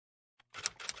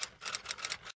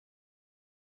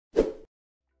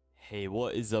Hey,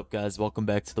 what is up guys? Welcome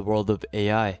back to the world of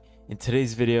AI. In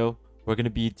today's video, we're going to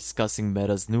be discussing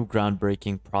Meta's new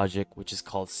groundbreaking project, which is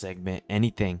called Segment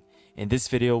Anything. In this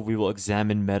video, we will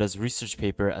examine Meta's research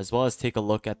paper as well as take a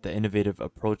look at the innovative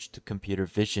approach to computer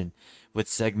vision. With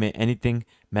Segment Anything,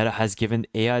 Meta has given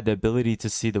AI the ability to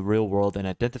see the real world and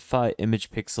identify image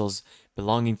pixels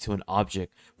belonging to an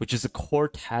object, which is a core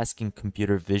task in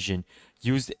computer vision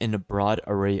used in a broad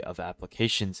array of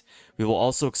applications. We will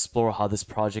also explore how this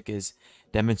project is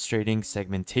demonstrating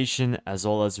segmentation as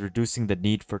well as reducing the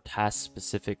need for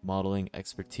task-specific modeling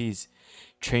expertise,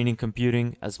 training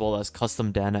computing, as well as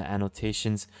custom data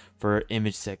annotations for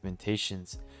image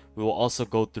segmentations. We will also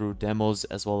go through demos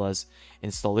as well as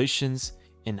installations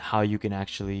and how you can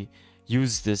actually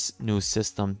use this new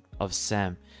system of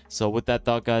SAM. So with that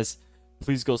thought, guys,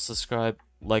 please go subscribe,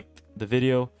 like the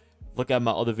video, look at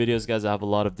my other videos, guys. I have a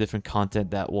lot of different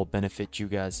content that will benefit you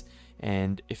guys.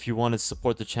 And if you want to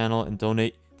support the channel and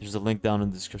donate, there's a link down in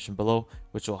the description below,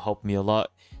 which will help me a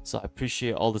lot. So I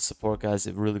appreciate all the support, guys.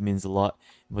 It really means a lot.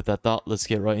 And with that thought, let's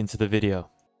get right into the video.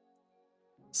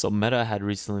 So Meta had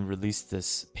recently released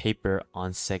this paper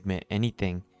on Segment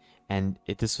Anything, and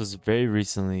this was very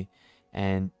recently.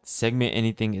 And Segment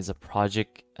Anything is a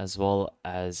project as well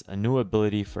as a new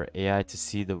ability for AI to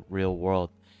see the real world.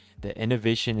 The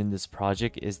innovation in this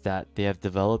project is that they have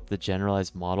developed the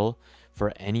generalized model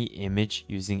for any image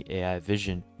using AI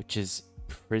vision, which is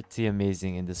pretty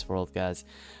amazing in this world, guys,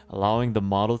 allowing the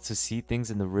model to see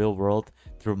things in the real world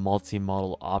through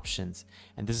multi-modal options.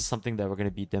 And this is something that we're going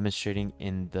to be demonstrating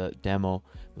in the demo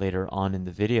later on in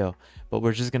the video, but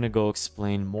we're just going to go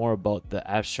explain more about the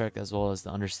abstract as well as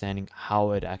the understanding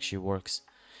how it actually works.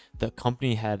 The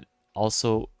company had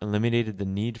also eliminated the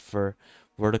need for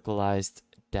verticalized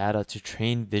data to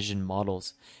train vision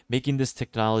models, making this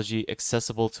technology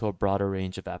accessible to a broader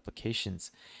range of applications.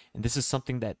 And this is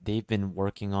something that they've been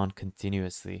working on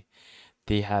continuously.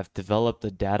 They have developed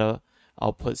a data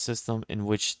output system in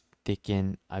which they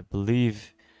can, I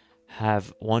believe,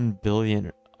 have 1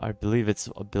 billion, I believe it's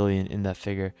a billion in that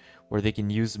figure, where they can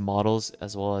use models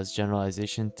as well as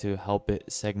generalization to help it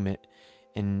segment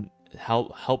and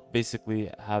help basically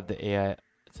have the AI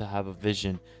to have a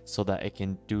vision so that it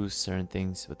can do certain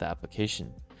things with the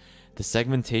application. The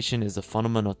segmentation is a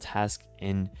fundamental task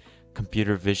in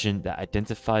computer vision that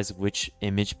identifies which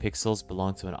image pixels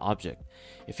belong to an object.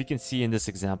 If you can see in this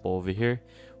example over here,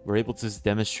 we're able to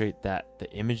demonstrate that the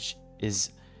image is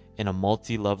in a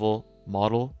multi-level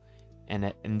model,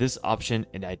 and in this option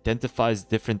it identifies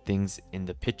different things in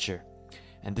the picture.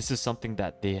 And this is something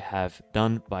that they have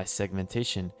done by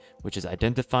segmentation, which is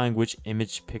identifying which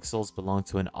image pixels belong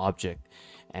to an object.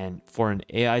 And for an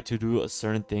AI to do a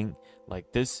certain thing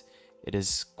like this, it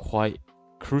is quite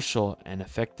crucial and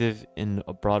effective in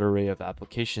a broad array of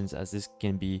applications, as this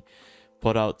can be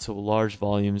put out to large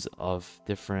volumes of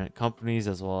different companies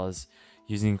as well as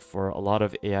using for a lot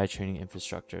of AI training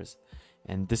infrastructures.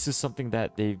 And this is something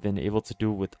that they've been able to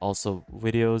do with also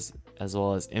videos as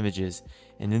well as images.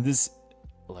 And in this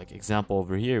example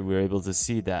over here, we're able to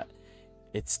see that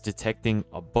it's detecting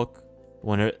a book.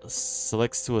 When it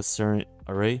selects to a certain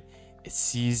array, it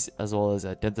sees as well as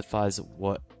identifies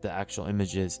what the actual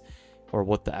image is or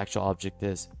what the actual object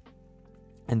is.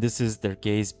 And this is their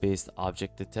gaze-based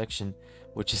object detection,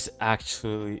 which is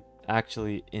actually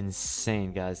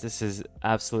insane, guys. This is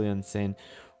absolutely insane.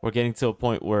 We're getting to a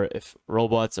point where if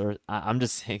robots, or I'm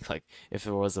just saying, like, if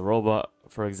it was a robot,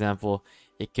 for example,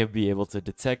 it could be able to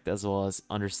detect as well as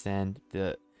understand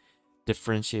the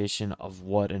differentiation of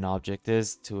what an object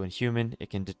is to a human. It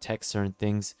can detect certain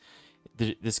things.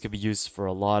 This could be used for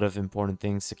a lot of important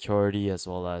things, security as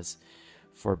well as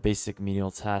for basic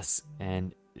menial tasks,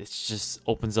 and it just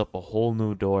opens up a whole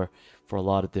new door for a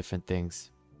lot of different things.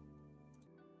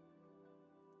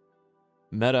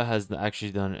 Meta has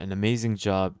actually done an amazing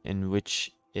job in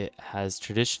which it has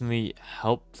traditionally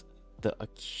helped the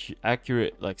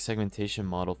accurate segmentation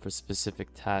model for specific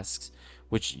tasks,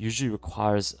 which usually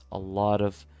requires a lot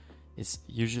of, it's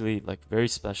usually very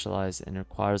specialized and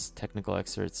requires technical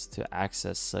experts to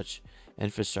access such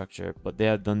infrastructure. But they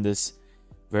have done this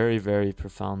very, very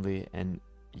profoundly, and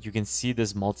you can see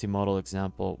this multi-modal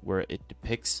example where it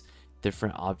depicts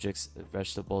different objects,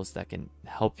 vegetables, that can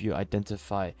help you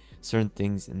identify certain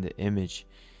things in the image.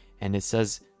 And it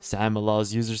says SAM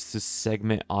allows users to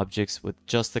segment objects with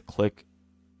just a click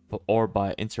or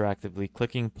by interactively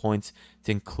clicking points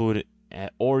to include it,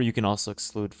 or you can also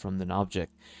exclude from an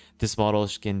object. This model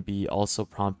can be also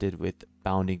prompted with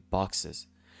bounding boxes.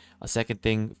 A second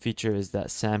feature is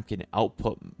that SAM can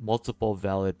output multiple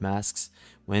valid masks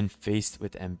when faced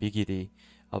with ambiguity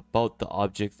about the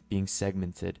object being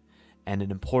segmented. and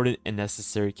an important and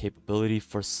necessary capability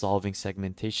for solving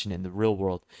segmentation in the real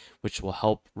world, which will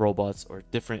help robots or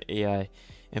different AI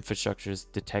infrastructures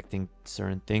detecting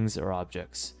certain things or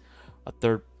objects. A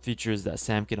third feature is that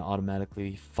SAM can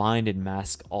automatically find and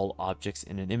mask all objects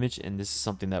in an image, and this is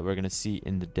something that we're going to see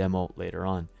in the demo later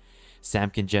on.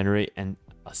 SAM can generate a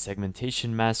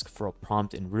segmentation mask for a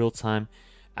prompt in real time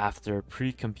after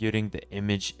pre-computing the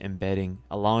image embedding,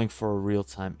 allowing for a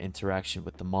real-time interaction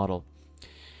with the model.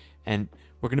 And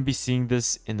we're going to be seeing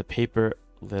this in the paper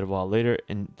a little while later,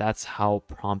 and that's how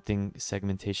prompting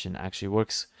segmentation actually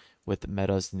works with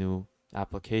Meta's new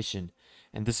application.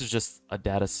 And this is just a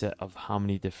data set of how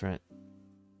many different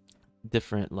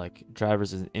like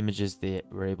drivers and images they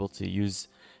were able to use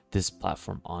this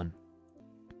platform on.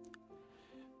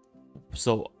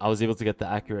 So I was able to get the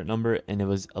accurate number, and it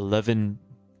was 11,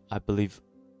 I believe,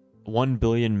 1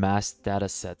 billion mass data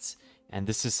sets. And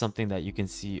this is something that you can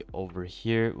see over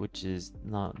here, which is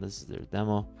not, this is their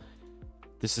demo.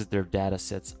 This is their data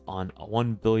sets on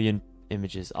 1 billion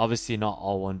images. Obviously not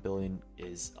all 1 billion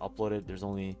is uploaded. There's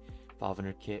only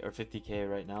 500k or 50k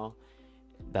right now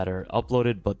that are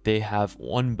uploaded, but they have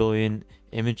 1 billion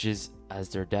images as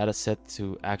their data set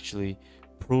to actually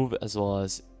prove, as well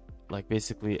as like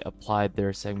basically apply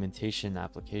their segmentation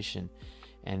application.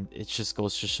 And it just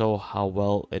goes to show how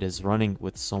well it is running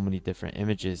with so many different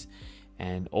images.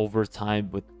 And over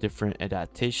time, with different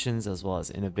adaptations as well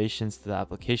as innovations to the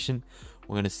application,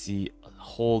 we're going to see a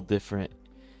whole different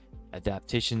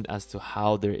adaptation as to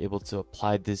how they're able to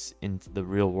apply this into the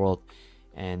real world.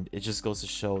 And it just goes to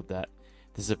show that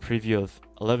this is a preview of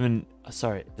 11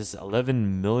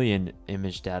 million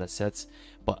image data sets,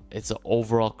 but it's an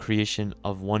overall creation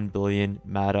of 1 billion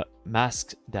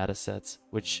masked data sets,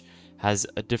 which has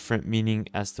a different meaning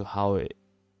as to how it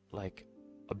like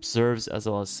observes as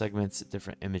well as segments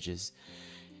different images.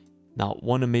 Now,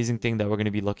 one amazing thing that we're going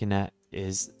to be looking at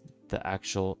is the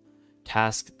actual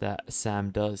task that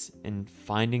SAM does in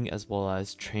finding as well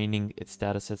as training its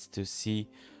datasets to see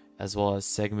as well as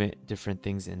segment different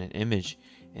things in an image.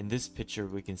 In this picture,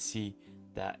 we can see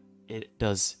that it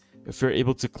does. If you're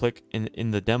able to click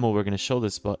in the demo, we're going to show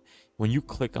this, but when you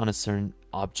click on a certain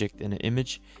object in an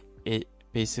image, it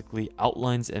basically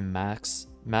outlines and masks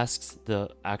the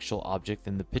actual object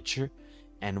in the picture.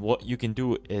 And what you can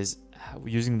do is,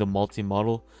 using the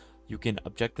multi-modal, you can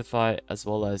objectify as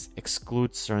well as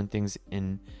exclude certain things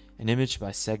in an image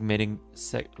by segmenting,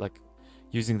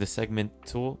 using the segment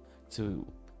tool to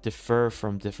differ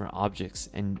from different objects.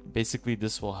 And basically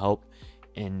this will help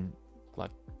in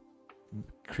like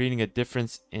creating a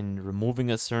difference in removing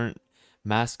a certain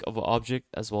mask of an object,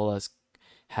 as well as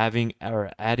having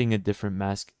or adding a different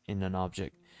mask in an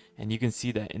object. And you can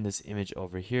see that in this image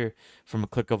over here. From a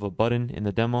click of a button in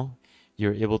the demo,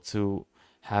 you're able to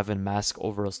have a mask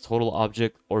over a total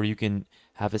object, or you can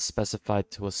have it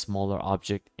specified to a smaller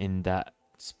object in that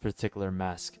particular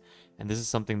mask. And this is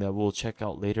something that we'll check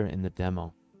out later in the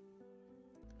demo.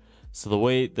 So the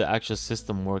way the actual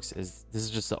system works is, this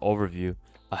is just an overview.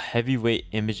 A heavyweight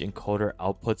image encoder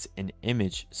outputs an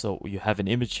image. So you have an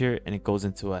image here, and it goes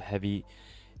into a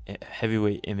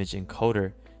heavyweight image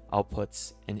encoder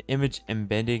outputs an image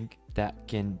embedding that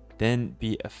can then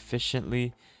be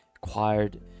efficiently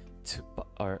acquired to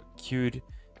or queued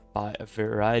by a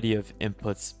variety of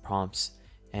inputs prompts.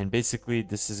 And basically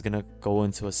this is going to go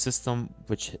into a system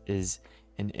which is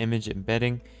an image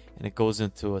embedding, and it goes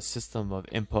into a system of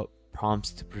input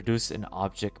prompts to produce an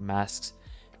object masks.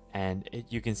 And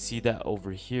you can see that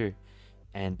over here.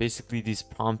 And basically these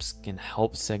prompts can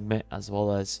help segment as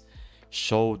well as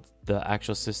show the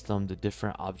actual system the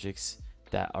different objects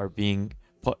that are being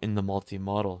put in the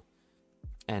multi-modal.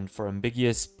 And for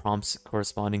ambiguous prompts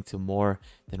corresponding to more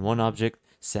than one object,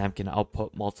 SAM can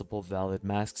output multiple valid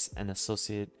masks and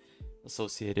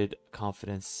associated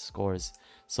confidence scores.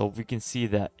 So we can see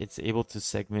that it's able to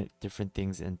segment different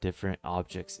things and different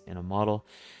objects in a model.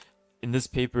 In this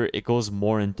paper, it goes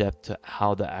more in depth to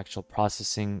how the actual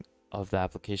processing of the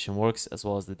application works, as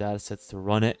well as the data sets to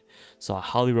run it. So I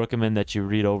highly recommend that you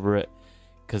read over it,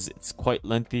 because it's quite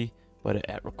lengthy, but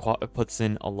it puts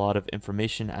in a lot of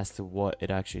information as to what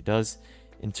it actually does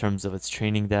in terms of its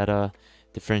training data,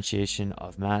 differentiation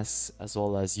of masks, as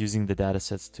well as using the data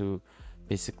sets to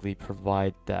basically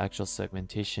provide the actual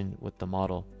segmentation with the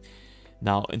model.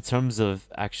 Now, in terms of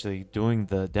actually doing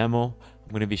the demo, I'm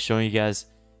going to be showing you guys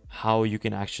how you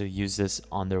can actually use this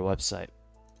on their website.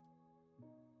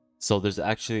 So there's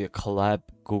actually a collab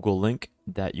Google link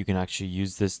that you can actually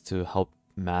use this to help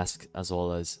mask as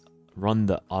well as run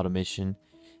the automation,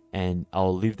 and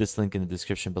I'll leave this link in the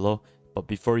description below. But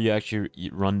before you actually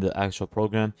run the actual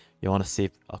program, you want to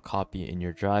save a copy in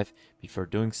your drive before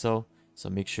doing so. So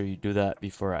make sure you do that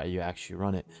before you actually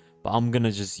run it. But I'm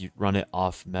gonna just run it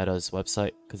off Meta's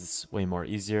website because it's way more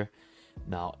easier.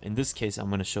 Now in this case, I'm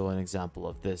gonna show an example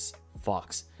of this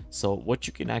Fox. So what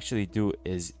you can actually do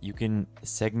is you can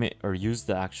segment or use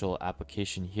the actual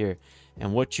application here,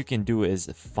 and what you can do is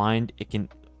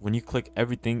when you click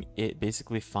everything, it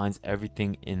basically finds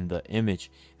everything in the image,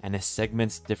 and it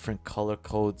segments different color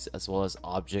codes as well as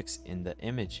objects in the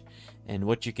image. And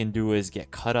what you can do is get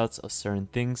cutouts of certain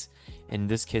things. In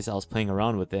this case, I was playing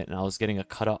around with it and I was getting a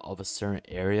cutout of a certain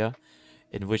area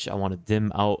in which I want to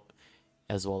dim out,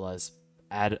 as well as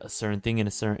add a certain thing in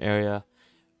a certain area.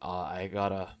 I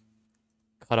got a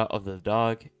cutout of the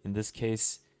dog in this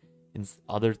case. In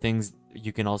other things,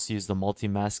 you can also use the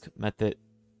multi-mask method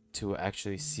to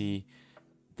actually see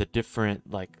the different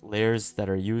like layers that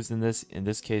are used in this. In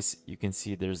this case, you can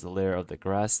see there's a layer of the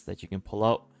grass that you can pull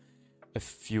out.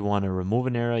 If you want to remove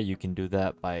an area, you can do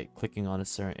that by clicking on a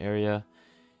certain area.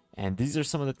 And these are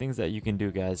some of the things that you can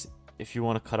do, guys. If you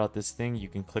want to cut out this thing, you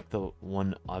can click the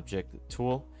one object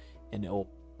tool and it will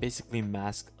basically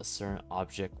mask a certain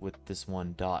object with this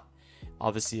one dot.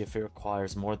 Obviously, if it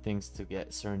requires more things to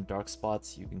get certain dark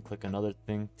spots, you can click another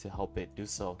thing to help it do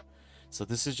so. So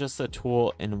this is just a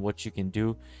tool in what you can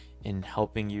do in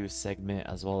helping you segment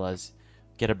as well as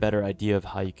get a better idea of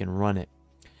how you can run it.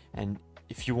 And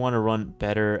if you want to run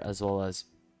better as well as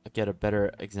get a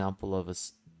better example of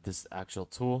this actual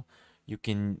tool, you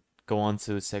can go on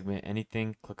to segment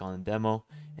anything, click on the demo,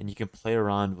 and you can play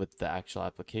around with the actual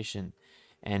application.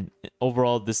 And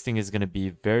overall, this thing is going to be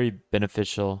very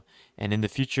beneficial. And in the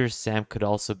future, SAM could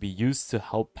also be used to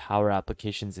help power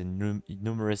applications in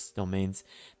numerous domains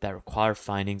that require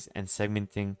findings and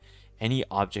segmenting any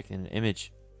object in an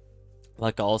image.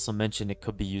 Like I also mentioned, it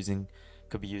could be used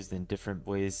in different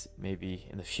ways, maybe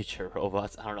in the future.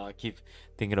 Robots, I don't know, I keep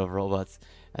thinking of robots,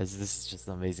 as this is just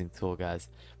an amazing tool, guys.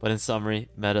 But in summary,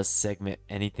 Meta's Segment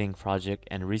Anything project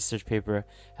and research paper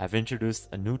have introduced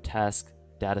a new task,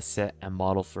 dataset, and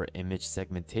model for image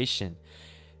segmentation,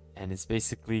 and it's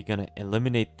basically going to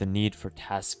eliminate the need for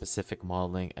task-specific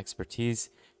modeling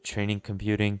expertise, training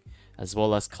computing, as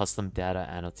well as custom data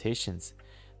annotations.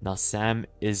 Now SAM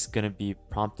is going to be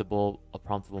a promptable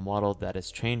model that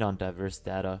is trained on diverse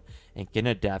data and can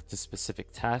adapt to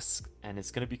specific tasks, and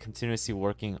it's going to be continuously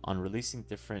working on releasing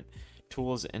different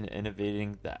tools and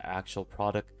innovating the actual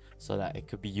product so that it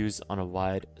could be used on a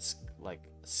wide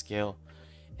scale.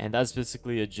 And that's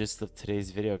basically a gist of today's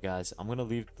video, guys. I'm going to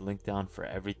leave the link down for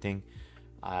everything.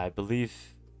 I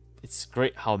believe it's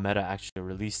great how Meta actually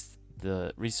released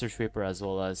the research paper as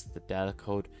well as the data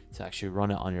code to actually run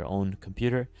it on your own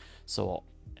computer. So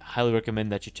I highly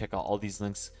recommend that you check out all these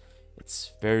links.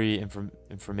 It's very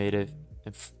informative.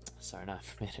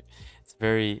 It's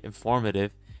very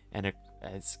informative, and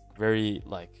it's very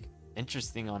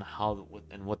interesting on how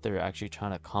and what they're actually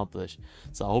trying to accomplish.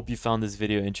 So I hope you found this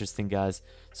video interesting, guys.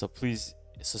 So please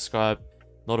subscribe,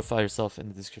 notify yourself in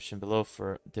the description below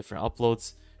for different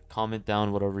uploads, comment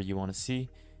down whatever you want to see.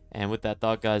 And with that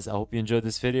thought, guys, I hope you enjoyed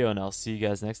this video, and I'll see you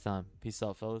guys next time. Peace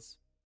out, fellas.